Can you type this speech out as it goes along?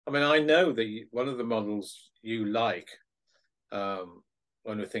mean, I know that one of the models you like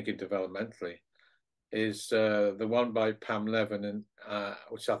when we're thinking developmentally is the one by Pam Levin, and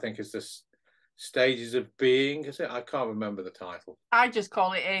which I think is the Stages of Being. Is it? I can't remember the title. I just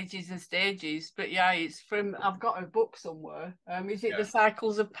call it Ages and Stages, but yeah, it's from. I've got a book somewhere. Is it The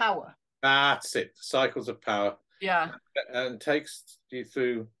Cycles of Power? That's it. The Cycles of Power. Yeah, and takes you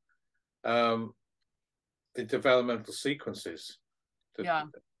through the developmental sequences that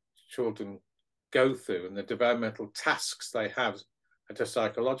children go through and the developmental tasks they have at a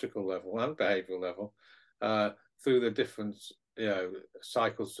psychological level and behavioral level through the different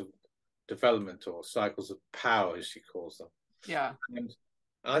cycles of development, or cycles of power, as she calls them. Yeah. And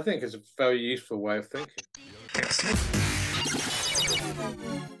I think it's a very useful way of thinking.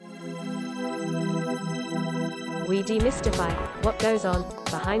 We demystify what goes on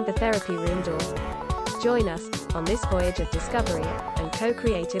behind the therapy room door. Join us on this voyage of discovery and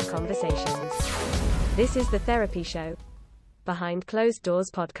co-creative conversations. This is The Therapy Show, Behind Closed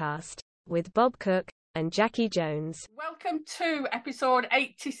Doors podcast, with Bob Cooke and Jacci Jones. Welcome to episode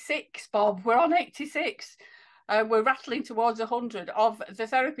 86, Bob. We're on 86. We're rattling towards 100 of The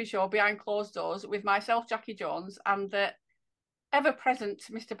Therapy Show Behind Closed Doors with myself, Jacci Jones, and the ever-present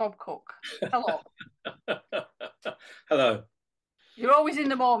Mr. Bob Cooke. Hello. Hello. You're always in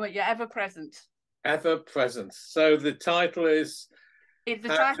the moment. You're ever-present. Ever-present. So the title is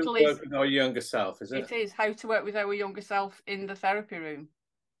How to Work with Our Younger Self, is it? It is How to Work with Our Younger Self in the Therapy Room.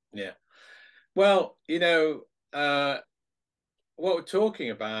 Yeah. Well, what we're talking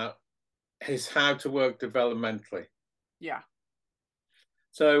about is how to work developmentally. Yeah.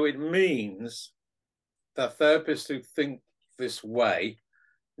 So it means that therapists who think this way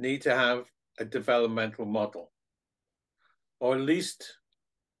need to have a developmental model, or at least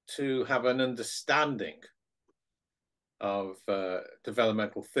to have an understanding of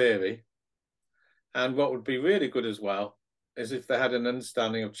developmental theory. And what would be really good as well is if they had an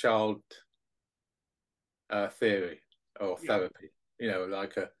understanding of child theory or therapy,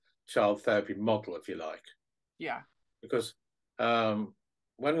 like a child therapy model, if you like. Yeah. Because when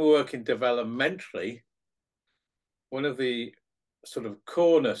we're working developmentally, one of the sort of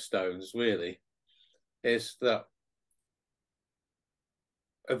cornerstones really is that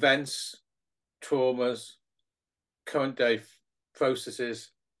events, traumas, current day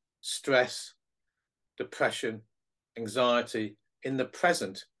processes, stress, depression, anxiety in the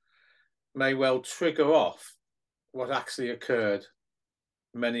present may well trigger off what actually occurred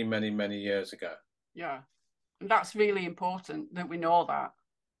many, many, many years ago. Yeah. And that's really important that we know that.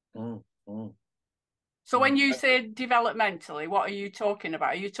 So when you say developmentally, what are you talking about?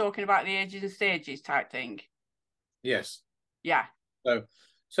 Are you talking about the ages and stages type thing? Yes. Yeah.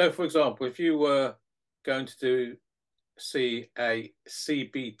 So for example, if you were going to see a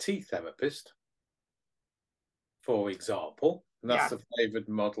CBT therapist, for example, and that's the favoured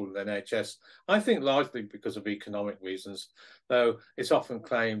model in the NHS, I think largely because of economic reasons, though it's often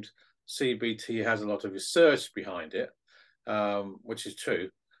claimed CBT has a lot of research behind it, which is true.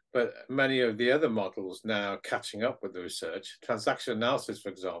 But many of the other models now are catching up with the research. Transaction analysis, for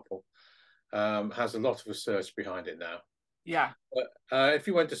example, has a lot of research behind it now. Yeah. But if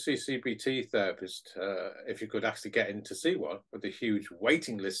you went to see CBT therapist, if you could actually get in to see one with a huge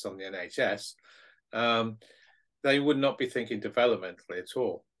waiting list on the NHS, they would not be thinking developmentally at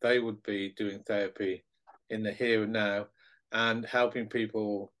all. They would be doing therapy in the here and now and helping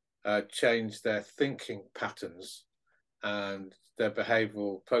people change their thinking patterns and their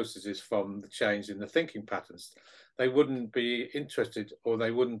behavioral processes from the change in the thinking patterns. They wouldn't be interested, or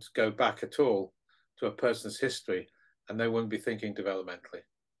they wouldn't go back at all to a person's history, and they wouldn't be thinking developmentally.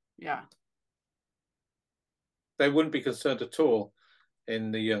 Yeah. They wouldn't be concerned at all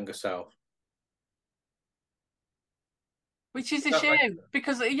in the younger self. Which is a shame,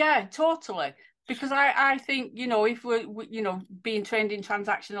 because, yeah, totally. Because I think, if we're, being trained in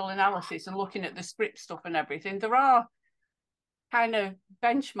transactional analysis and looking at the script stuff and everything, there are kind of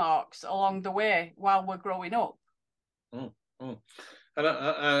benchmarks along the way while we're growing up. And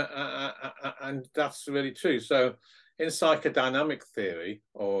that's really true. So in psychodynamic theory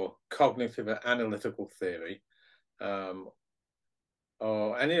or cognitive analytical theory,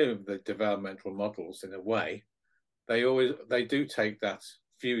 or any of the developmental models, in a way, they do take that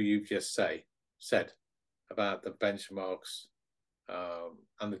view you've just said about the benchmarks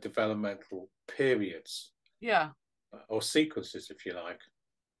and the developmental periods, or sequences, if you like,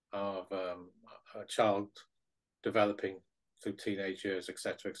 of a child developing through teenage years,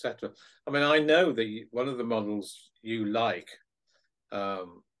 etc., etc. I mean, I know that one of the models you like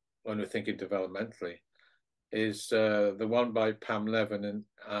when we're thinking developmentally is the one by Pam Levin, and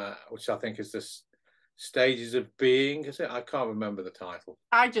which I think is the Stages of Being. Is it? I can't remember the title.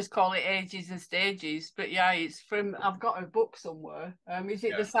 I just call it Ages and Stages, but yeah, it's from, I've got a book somewhere. Is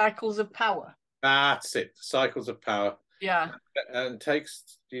it The Cycles of Power? That's it, The Cycles of Power. Yeah. And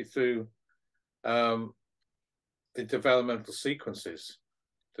takes you through the developmental sequences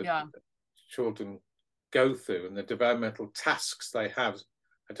that children go through and the developmental tasks they have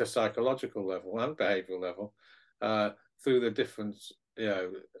at a psychological level and behavioral level through the different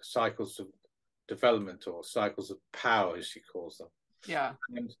cycles of development, or cycles of power, as she calls them. Yeah.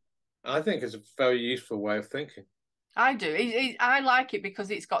 And I think it's a very useful way of thinking. I do. I like it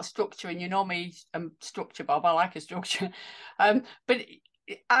because it's got structure, and you know me, structure, Bob. I like a structure. But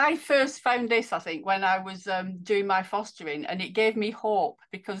I first found this, I think, when I was doing my fostering, and it gave me hope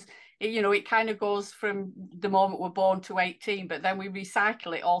because it kind of goes from the moment we're born to 18, but then we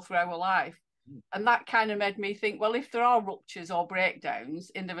recycle it all through our life. And that kind of made me think, well, if there are ruptures or breakdowns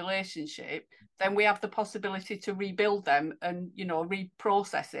in the relationship, then we have the possibility to rebuild them and,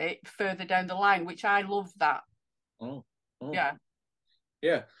 reprocess it further down the line, which I love that. Yeah.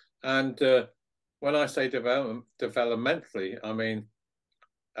 And when I say developmentally, I mean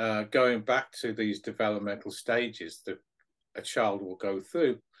going back to these developmental stages that a child will go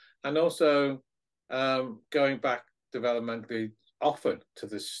through, and also going back developmentally often to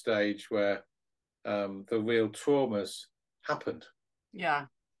the stage where the real traumas happened. Yeah.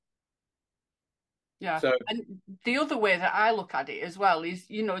 So, and the other way that I look at it as well is,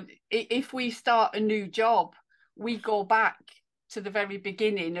 if we start a new job, we go back to the very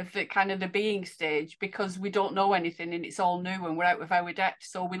beginning of the being stage, because we don't know anything and it's all new and we're out of our depth.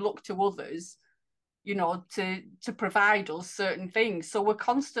 So we look to others, to provide us certain things. So we're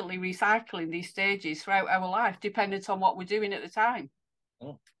constantly recycling these stages throughout our life, dependent on what we're doing at the time.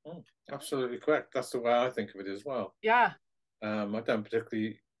 Absolutely correct. That's the way I think of it as well. Yeah. I don't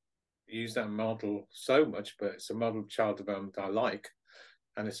particularly use that model so much, but it's a model of child development I like,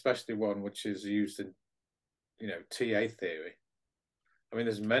 and especially one which is used in TA theory. I mean,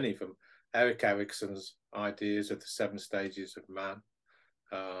 there's many from Erik Erikson's ideas of the 7 stages of man.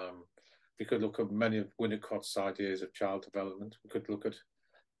 We could look at many of Winnicott's ideas of child development. We could look at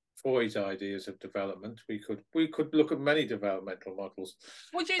Freud's ideas of development. We could look at many developmental models.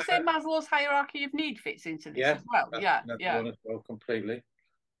 Would you say Maslow's hierarchy of need fits into this as well? That's one as well, completely.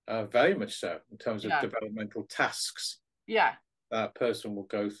 Very much so, in terms of developmental tasks. Yeah. That a person will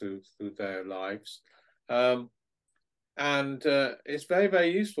go through their lives. And it's very,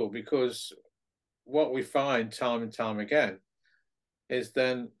 very useful, because what we find time and time again is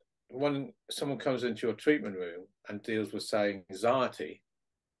then when someone comes into your treatment room and deals with, say, anxiety,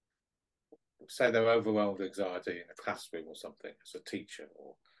 say they're overwhelmed with anxiety in a classroom or something as a teacher,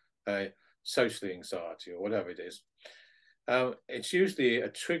 or social anxiety or whatever it is, it's usually a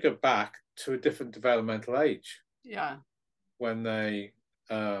trigger back to a different developmental age. Yeah. When they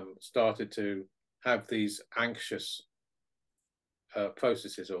started to have these anxious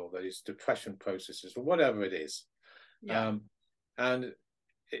processes, or these depression processes, or whatever it is. Yeah. And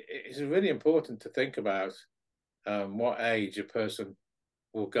it's really important to think about what age a person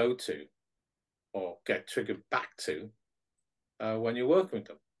will go to or get triggered back to when you're working with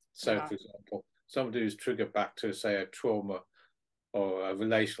them. So, for example, somebody who's triggered back to, say, a trauma or a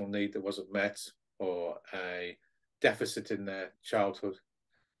relational need that wasn't met, or a deficit in their childhood,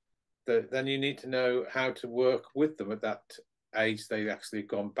 then you need to know how to work with them at that age they've actually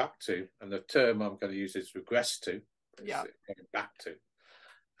gone back to. And the term I'm going to use is regress to, going back to,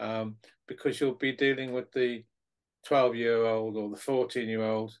 because you'll be dealing with the 12-year-old or the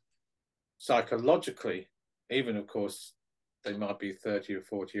 14-year-old psychologically, even, of course, they might be 30 or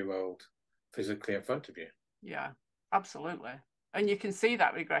 40-year-old physically in front of you. Yeah, absolutely. And you can see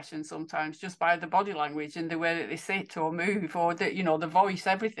that regression sometimes just by the body language and the way that they sit or move, or the voice,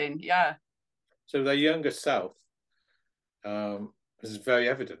 everything. Yeah. So their younger self is very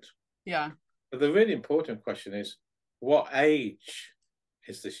evident. Yeah. But the really important question is, what age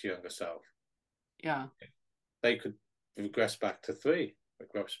is this younger self? Yeah. They could regress back to 3,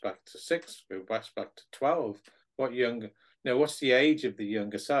 regress back to 6, regress back to 12. What's the age of the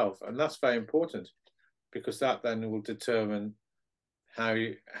younger self? And that's very important, because that then will determine how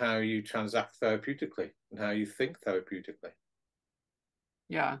you transact therapeutically and how you think therapeutically.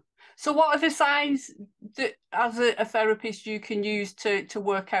 Yeah. So what are the signs that, as a therapist, you can use to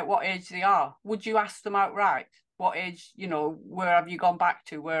work out what age they are? Would you ask them outright? What age, where have you gone back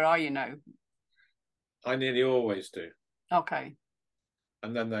to? Where are you now? I nearly always do. Okay.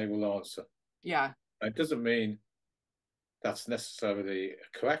 And then they will answer. Yeah. It doesn't mean that's necessarily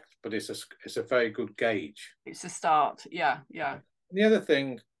correct, but it's a very good gauge. It's a start. Yeah, yeah. And the other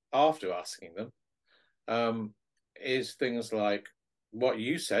thing after asking them is things like what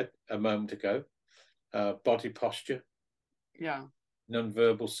you said a moment ago, body posture, yeah,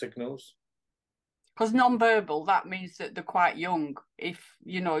 non-verbal signals. Because non-verbal, that means that they're quite young. If,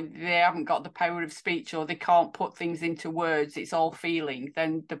 you know, they haven't got the power of speech or they can't put things into words, it's all feeling,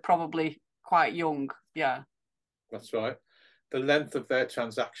 then they're probably quite young. Yeah. That's right. The length of their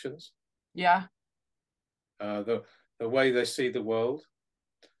transactions. Yeah. The way they see the world.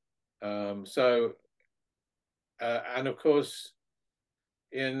 And of course,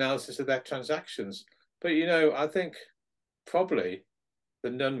 analysis of their transactions. But, you know, I think probably the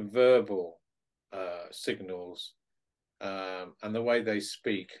non-verbal signals and the way they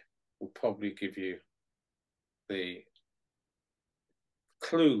speak will probably give you the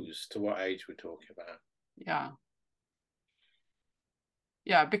clues to what age we're talking about. Yeah.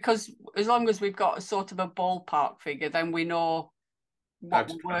 Yeah, because as long as we've got a sort of a ballpark figure, then we know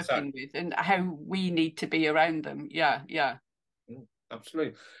what we're working with and how we need to be around them. Yeah, yeah.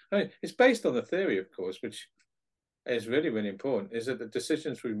 Absolutely. I mean, it's based on the theory, of course, which is really, really important, is that the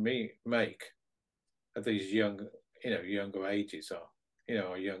decisions we make at these younger ages are,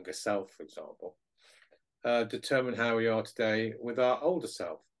 our younger self, for example, determine how we are today with our older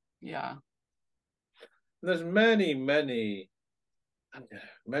self. Yeah. And there's many, many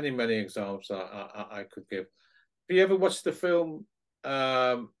examples I could give. Have you ever watched the film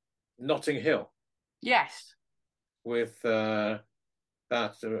Notting Hill? Yes. With that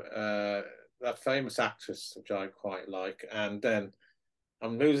famous actress, which I quite like, and then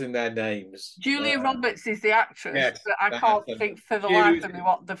I'm losing their names. Julia Roberts is the actress, yes, but I can't think for the life of me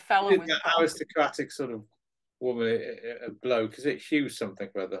what the fellow was that called. Aristocratic sort of woman, a bloke. Is it Hugh something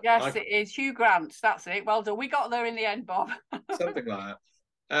or other? Yes, it is Hugh Grant. That's it. Well done. We got there in the end, Bob. Something like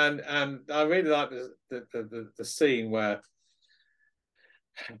that. And I really like the scene where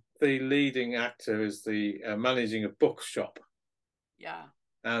the leading actor is the managing a bookshop. Yeah.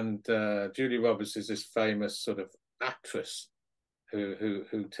 And Julia Roberts is this famous sort of actress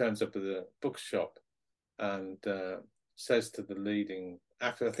who turns up at the bookshop and says to the leading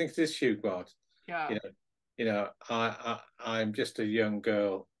actor, I think it is Hugh Grant, yeah, I'm just a young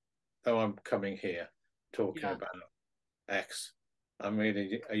girl, though I'm coming here talking about X. I'm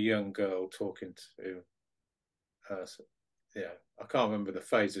really a young girl talking to I can't remember the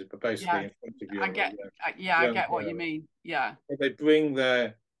phrases, but basically in front of you. I get what you mean. Yeah. But they bring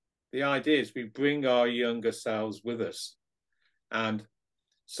the ideas, we bring our younger selves with us. And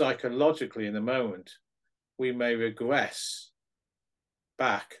psychologically, in the moment, we may regress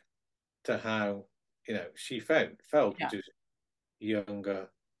back to how, she felt, which is younger,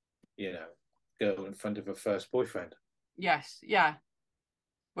 girl in front of her first boyfriend. Yes, yeah.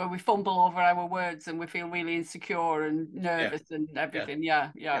 Where we fumble over our words and we feel really insecure and nervous and everything.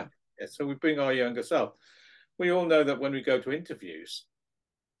 Yeah. So we bring our younger self. We all know that when we go to interviews,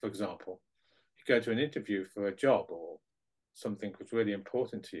 for example, you go to an interview for a job or something that's really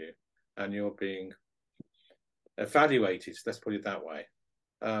important to you and you're being evaluated, let's put it that way.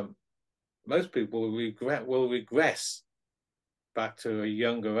 Most people will regress back to a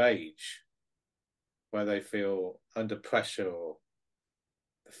younger age where they feel under pressure or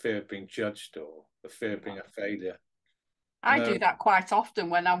the fear of being judged or the fear of being a failure. I do that quite often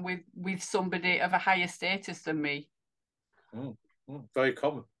when I'm with somebody of a higher status than me. Very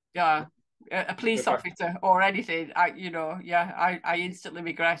common. Yeah. A police officer or anything, I instantly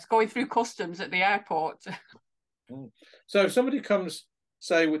regress. Going through customs at the airport. So if somebody comes,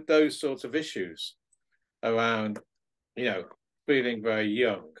 say, with those sorts of issues around, feeling very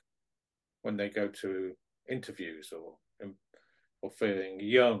young when they go to interviews or feeling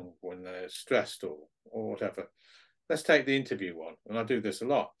young when they're stressed or whatever, let's take the interview one. And I do this a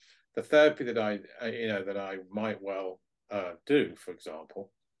lot. The therapy that I might well do, for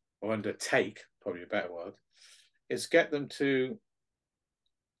example, or undertake, probably a better word, is get them to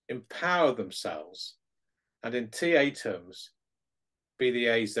empower themselves and in TA terms, be the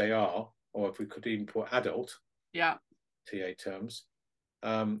age they are, or if we could even put adult, TA terms.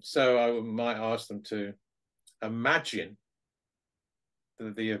 So I might ask them to imagine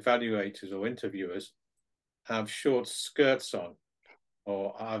that the evaluators or interviewers have short skirts on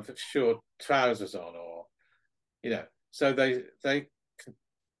or have short trousers on, or so they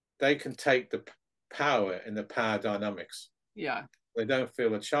can take the power in the power dynamics. Yeah. They don't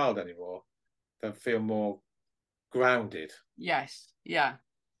feel a child anymore. They feel more grounded. Yes. Yeah.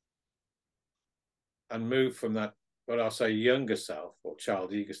 And move from that, what I'll say, younger self or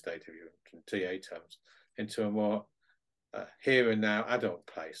child ego state, if you in TA terms, into a more here and now adult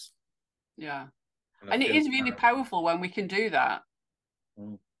place. Yeah. And it is really powerful when we can do that.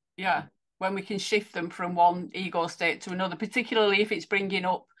 Yeah. When we can shift them from one ego state to another, particularly if it's bringing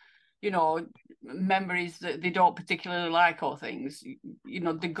up, memories that they don't particularly like or things.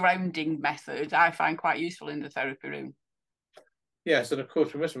 The grounding method I find quite useful in the therapy room. Yes, and of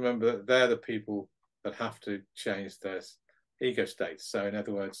course we must remember that they're the people that have to change their ego states. So in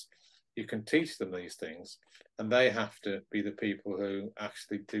other words, you can teach them these things, and they have to be the people who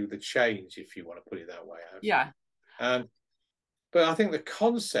actually do the change, if you want to put it that way. Yeah. But I think the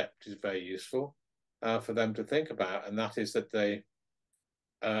concept is very useful for them to think about, and that is that they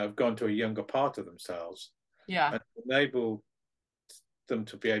have gone to a younger part of themselves. Yeah. And enable them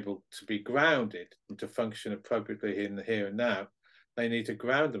to be able to be grounded and to function appropriately in the here and now. They need to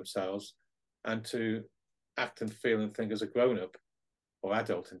ground themselves and to act and feel and think as a grown-up or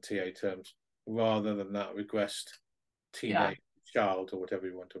adult in TA terms, rather than that regressed teenage child or whatever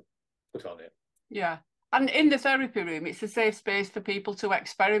you want to put on it. Yeah. And in the therapy room, it's a safe space for people to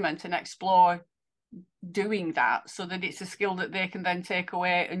experiment and explore doing that, so that it's a skill that they can then take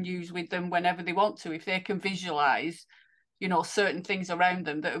away and use with them whenever they want to. If they can visualize, certain things around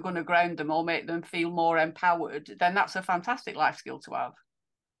them that are going to ground them or make them feel more empowered, then that's a fantastic life skill to have.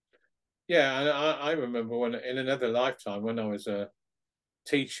 Yeah, and I remember when in another lifetime when I was a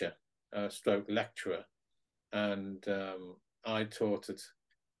teacher, stroke lecturer, and I taught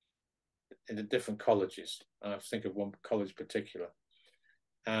in the different colleges. I think of one college in particular,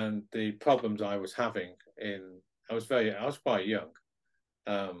 and the problems I was having I was quite young,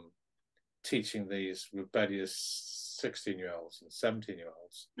 teaching these rebellious 16-year-olds and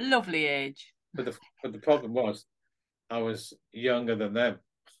 17-year-olds. Lovely age. But the problem was I was younger than them,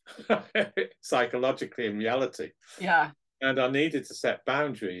 psychologically in reality. Yeah. And I needed to set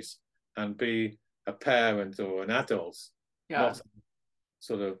boundaries and be a parent or an adult, not a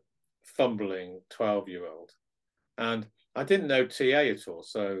sort of fumbling 12-year-old. And I didn't know TA at all.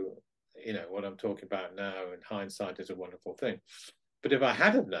 So, what I'm talking about now in hindsight is a wonderful thing. But if I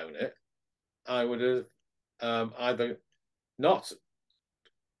hadn't known it, I would have either not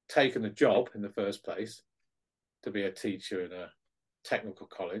taken the job in the first place to be a teacher in a technical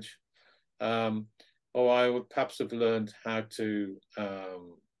college, or I would perhaps have learned how to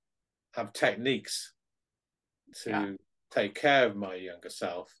have techniques to take care of my younger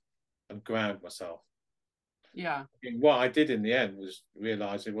self and ground myself. Yeah. And what I did in the end was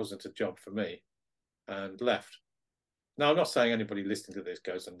realize it wasn't a job for me and left. Now, I'm not saying anybody listening to this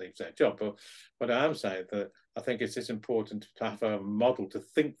goes and leaves their job, but what I am saying that I think it's important to have a model to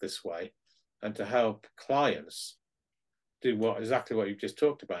think this way and to help clients do exactly what you've just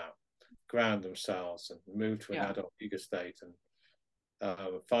talked about, ground themselves and move to an adult ego state and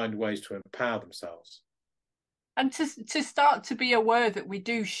find ways to empower themselves. And to start to be aware that we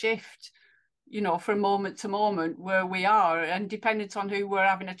do shift, from moment to moment where we are, and dependent on who we're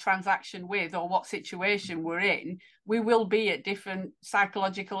having a transaction with or what situation we're in, we will be at different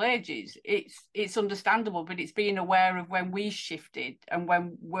psychological ages. It's understandable, but it's being aware of when we shifted and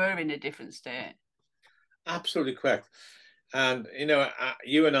when we're in a different state. Absolutely correct. And,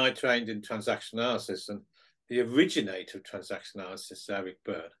 you and I trained in transaction analysis, and the originator of transaction analysis is Eric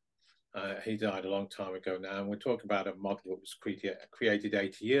Byrne. He died a long time ago now, and we're talking about a model that was created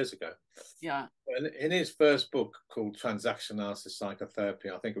 80 years ago. Yeah. And in his first book called Transaction Analysis Psychotherapy,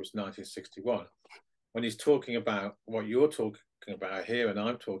 I think it was 1961, when he's talking about what you're talking about here and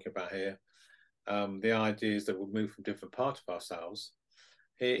I'm talking about here, the ideas that will move from different parts of ourselves,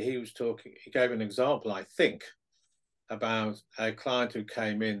 he gave an example, I think, about a client who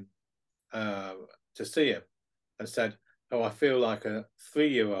came in to see him and said, "Oh, I feel like a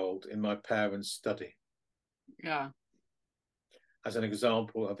 3-year-old in my parents' study." Yeah. As an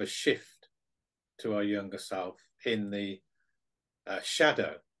example of a shift to our younger self in the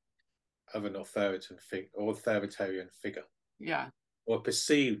shadow of an authoritarian figure. Yeah. Or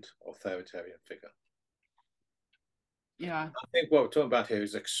perceived authoritarian figure. Yeah. I think what we're talking about here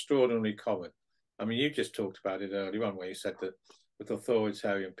is extraordinarily common. I mean, you just talked about it earlier on, where you said that with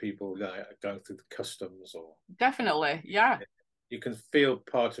authoritarian people going through the customs, or definitely, yeah, you can feel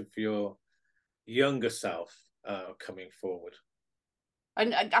part of your younger self coming forward.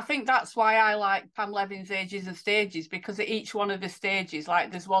 And I think that's why I like Pam Levin's Ages of Stages, because at each one of the stages,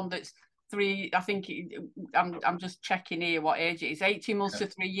 like there's one that's 3, I think I'm just checking here what age it is, 18 months to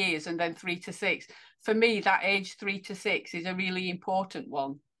 3 years, and then 3 to 6. For me, that age 3 to 6 is a really important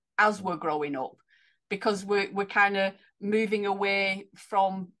one as we're growing up, because we're kind of moving away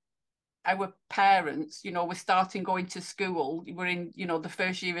from our parents, we're starting going to school, we're in, the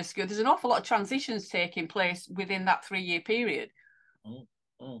first year of school, there's an awful lot of transitions taking place within that 3-year period.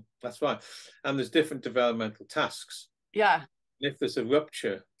 That's right. And there's different developmental tasks. Yeah. And if there's a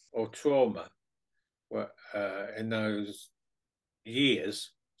rupture or trauma in those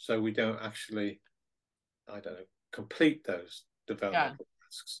years, so we don't actually, complete those developmental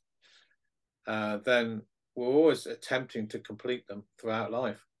tasks, then we're always attempting to complete them throughout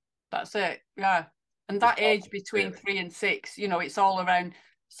life. That's it. Yeah. And that age between 3 and 6, it's all around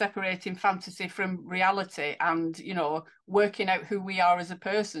separating fantasy from reality and, working out who we are as a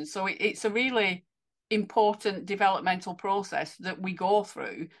person. So it's a really important developmental process that we go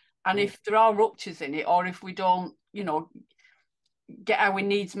through. And if there are ruptures in it, or if we don't, get our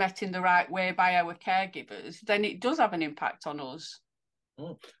needs met in the right way by our caregivers, then it does have an impact on us.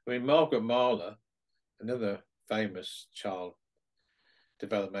 I mean, Margaret Marler, another famous child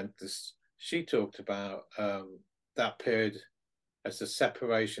developmentalist, she talked about that period as the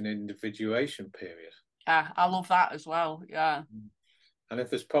separation individuation period. Yeah, I love that as well. Yeah. And if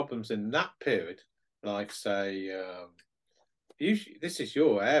there's problems in that period, like say, usually this is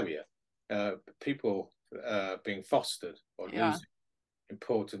your area, people being fostered or losing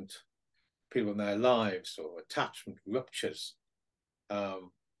important people in their lives, or attachment ruptures,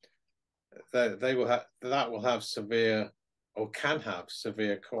 they will have, that will have severe, or can have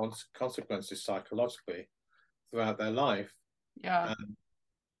severe consequences psychologically throughout their life. Yeah.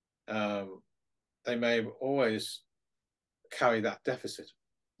 And they may always carry that deficit.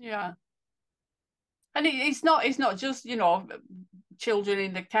 Yeah. And it's not just, children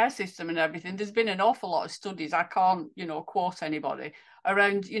in the care system and everything. There's been an awful lot of studies, I can't, quote anybody,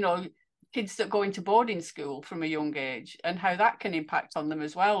 around, kids that go into boarding school from a young age and how that can impact on them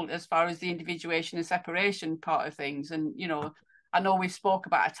as well, as far as the individuation and separation part of things. And, I know we spoke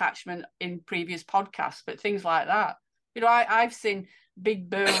about attachment in previous podcasts, but things like that. I've seen big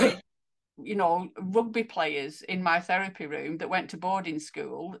burly, rugby players in my therapy room that went to boarding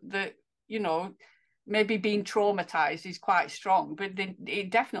school that, maybe being traumatized is quite strong, but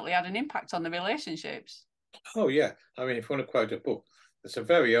it definitely had an impact on the relationships. Oh, yeah. I mean, if you want to quote a book, it's a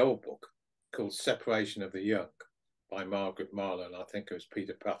very old book called Separation of the Young by Margaret Marler, and I think it was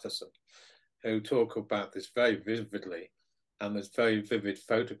Peter Patterson, who talk about this very vividly. And there's very vivid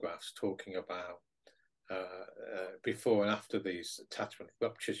photographs talking about before and after these attachment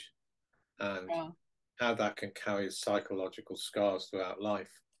ruptures, and how that can carry psychological scars throughout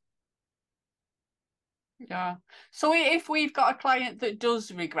life. Yeah. So if we've got a client that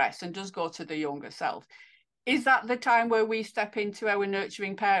does regress and does go to the younger self, is that the time where we step into our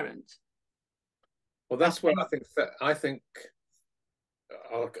nurturing parent? Well, that's where I think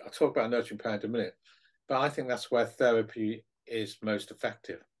I'll talk about nurturing parent in a minute, but I think that's where therapy is most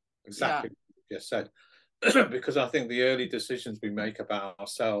effective. Exactly what you just said. Because I think the early decisions we make about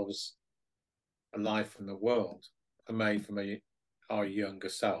ourselves, life, and the world are made from our younger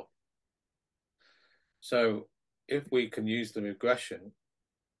self. So if we can use the regression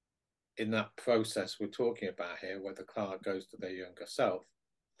in that process we're talking about here, where the client goes to their younger self,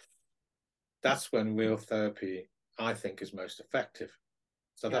 that's when real therapy, I think, is most effective.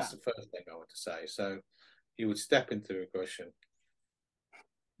 So that's the first thing I want to say. So you would step into regression.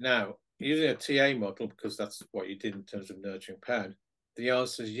 Now, using a TA model, because that's what you did in terms of nurturing parent, the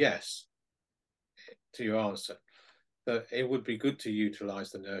answer is yes to your answer. That it would be good to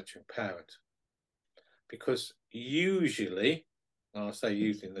utilize the nurturing parent, because usually, I'll say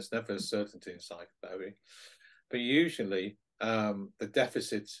usually, and there's never a certainty in psychotherapy, but usually the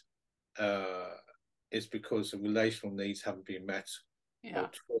deficit is because the relational needs haven't been met, or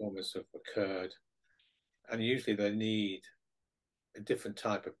traumas have occurred, and usually they need a different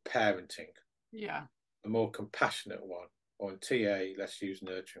type of parenting, a more compassionate one, or in TA, let's use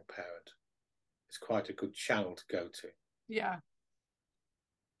nurturing parent. It's quite a good channel to go to. Yeah.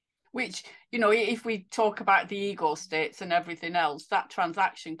 Which, if we talk about the ego states and everything else, that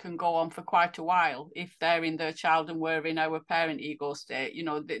transaction can go on for quite a while. If they're in their child and we're in our parent ego state,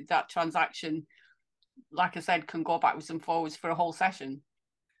 that transaction, like I said, can go backwards and forwards for a whole session.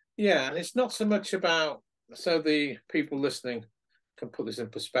 Yeah, and it's not so much about, so the people listening can put this in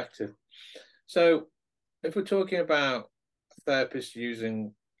perspective. So if we're talking about therapists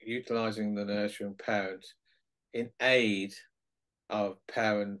utilizing the nurturing parent in aid of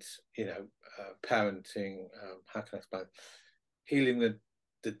parenting, how can I explain? Healing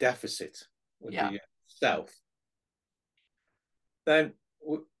the deficit with the self, then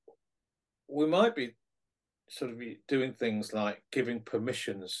we might be sort of doing things like giving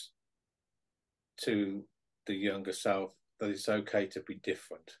permissions to the younger self that it's okay to be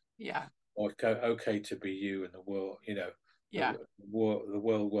different. Yeah. Or okay to be you, and the world, Yeah. the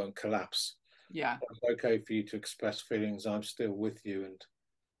world won't collapse. Yeah. It's okay for you to express feelings. I'm still with you, and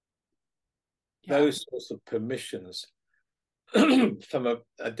Yeah. those sorts of permissions from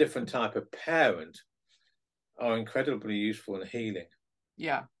a different type of parent are incredibly useful in healing.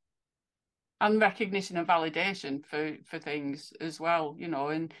 Yeah. And recognition and validation for things as well,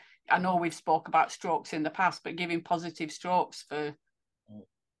 and I know we've spoke about strokes in the past, but giving positive strokes for,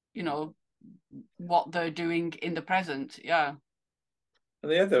 what they're doing in the present. Yeah.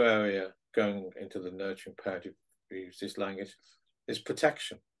 And the other area, going into the nurturing parent, if we use this language, is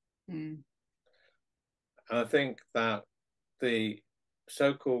protection. Mm. And I think that the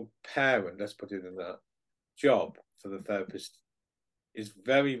so-called parent, let's put it in that, job for the therapist is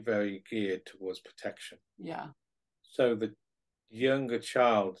very, very geared towards protection. Yeah. So the younger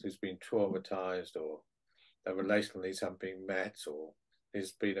child who's been traumatized, or their relational needs haven't been met, or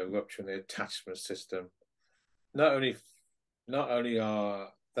there's been a rupture in the attachment system, not only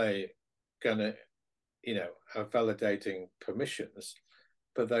are they gonna, have validating permissions,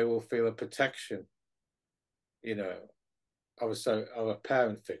 but they will feel a protection, of a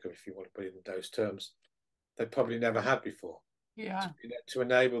parent figure, if you want to put it in those terms, they probably never had before. Yeah. To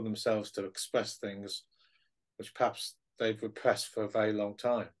enable themselves to express things which perhaps they've repressed for a very long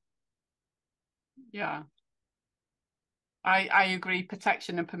time. Yeah. I agree.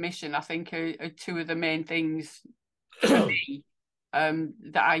 Protection and permission, I think, are two of the main things for me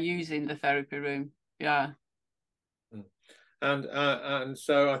that I use in the therapy room. Yeah. And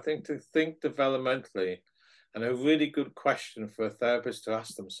so I think to think developmentally, and a really good question for a therapist to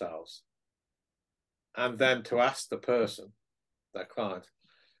ask themselves, and then to ask the person, their client,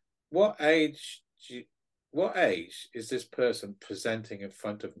 what age is this person presenting in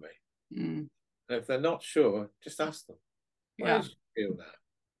front of me? Mm. And if they're not sure, just ask them, what age do you feel now?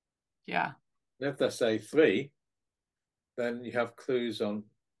 Yeah. And if they say 3, then you have clues on,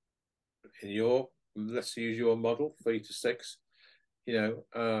 let's use your model, 3 to 6,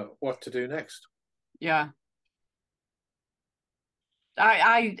 what to do next. Yeah.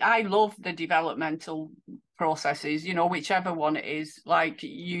 I love the developmental processes, whichever one it is, like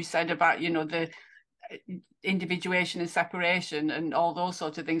you said about, the individuation and separation and all those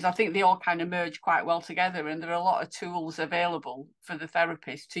sorts of things. I think they all kind of merge quite well together, and there are a lot of tools available for the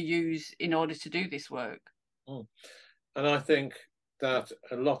therapist to use in order to do this work. And I think that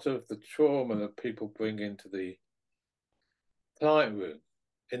a lot of the trauma that people bring into the client room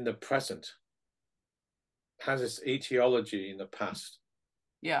in the present has its etiology in the past.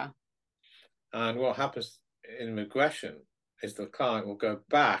 Yeah. And what happens in regression is the client will go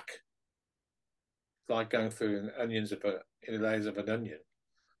back, like going through layers of an onion,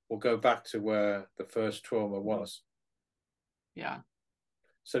 will go back to where the first trauma was. Yeah.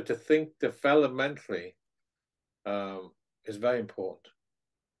 So to think developmentally is very important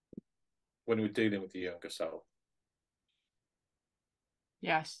when we're dealing with the younger self.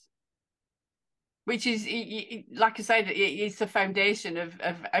 Yes. Which is, like I said, it's the foundation of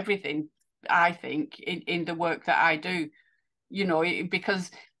everything, I think, in the work that I do,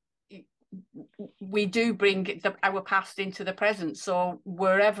 because we do bring our past into the present. So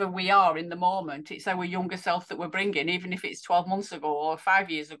wherever we are in the moment, it's our younger self that we're bringing, even if it's 12 months ago or 5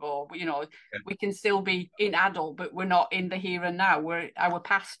 years ago, we can still be in adult, but we're not in the here and now. We're our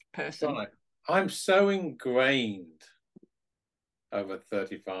past person. Right. I'm so ingrained over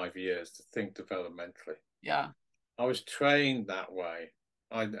 35 years to think developmentally. Yeah. I was trained that way.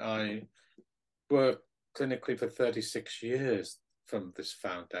 I worked clinically for 36 years from this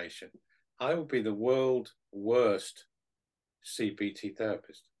foundation. I would be the world's worst CBT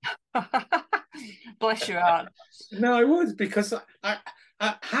therapist. Bless your heart. No, I would, because I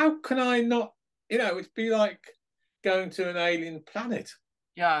how can I not, it'd be like going to an alien planet.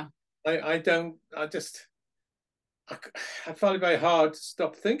 Yeah. I find it very hard to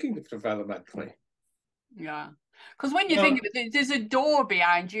stop thinking developmentally. Yeah, because when you think of it, there's a door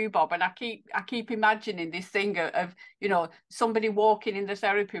behind you, Bob, and I keep imagining this thing of somebody walking in the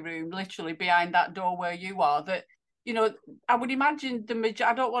therapy room, literally behind that door where you are. That I would imagine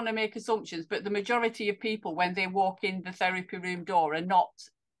I don't want to make assumptions, but the majority of people when they walk in the therapy room door are not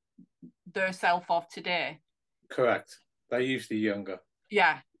their self of today. Correct. They're usually younger.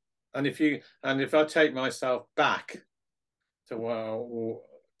 Yeah. And if I take myself back to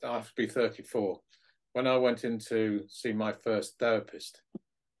I have to be 34. When I went in to see my first therapist,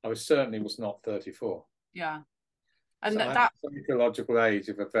 I certainly was not 34. Yeah. And so that psychological age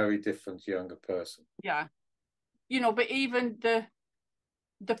of a very different younger person. Yeah. But even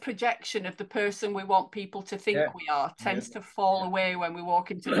the projection of the person we want people to think we are tends to fall away when we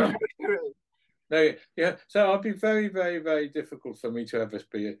walk into the room. No, yeah. So it'd be very, very, very difficult for me to ever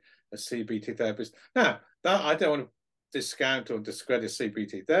be a CBT therapist. Now, that I don't want to discount or discredit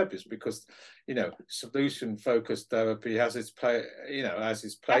CBT therapists, because, you know, solution-focused therapy has its place. You know, has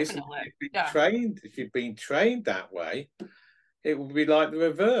its place. If you've been trained that way, it would be like the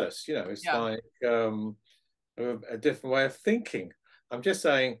reverse. You know, it's like a different way of thinking. I'm just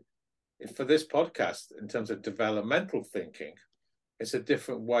saying, for this podcast, in terms of developmental thinking, it's a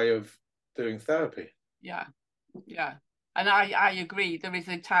different way of doing therapy. Yeah. And I agree. There is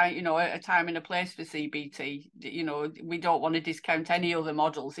a time, you know, a time and a place for CBT. You know, we don't want to discount any other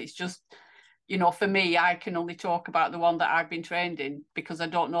models. It's just, you know, for me, I can only talk about the one that I've been trained in, because I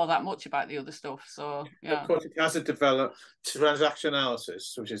don't know that much about the other stuff. So, Of course, it has a developed transaction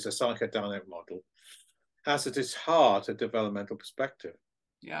analysis, which is a psychodynamic model, has at its heart a developmental perspective.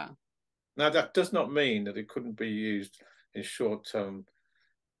 Yeah. Now, that does not mean that it couldn't be used in short-term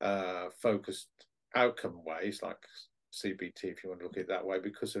focused outcome ways, like CBT, if you want to look at it that way,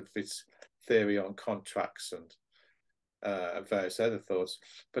 because of its theory on contracts and various other thoughts.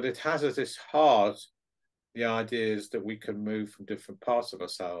 But it has at its heart the ideas that we can move from different parts of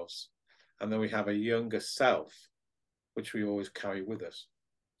ourselves, and then we have a younger self, which we always carry with us.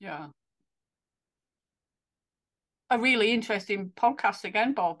 Yeah. A really interesting podcast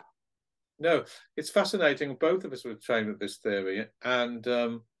again, Bob. No, it's fascinating. Both of us were trained with this theory, and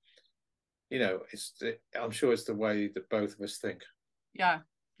you know, I'm sure it's the way that both of us think. Yeah.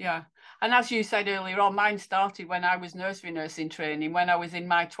 And as you said earlier on, mine started when I was nursery nursing training, when I was in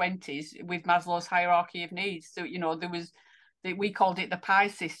my 20s, with Maslow's hierarchy of needs. So, you know, we called it the PI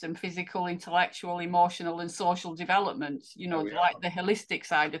system: physical, intellectual, emotional, and social development. You know, like the holistic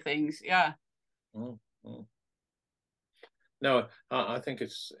side of things. Yeah. No, I think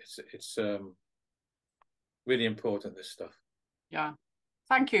it's really important, this stuff. Yeah.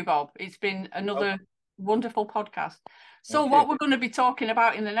 Thank you, Bob. It's been another wonderful podcast. So what we're going to be talking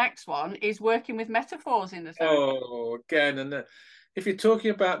about in the next one is working with metaphors in the therapy. Oh, again, and if you're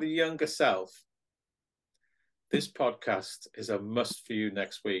talking about the younger self, this podcast is a must for you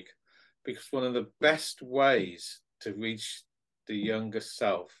next week, because one of the best ways to reach the younger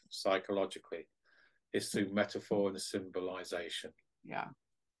self psychologically is through metaphor and symbolization. Yeah.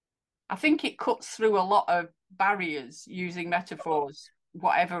 I think it cuts through a lot of barriers using metaphors,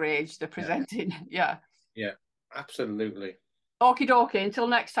 whatever age they're presenting. Yeah, absolutely. Okie dokie. Until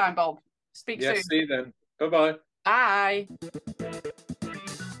next time, Bob. Speak soon. See you then. Bye-bye. Bye.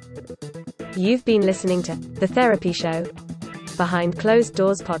 You've been listening to The Therapy Show, Behind Closed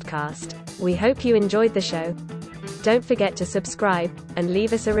Doors podcast. We hope you enjoyed the show. Don't forget to subscribe and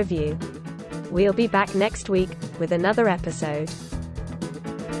leave us a review. We'll be back next week with another episode.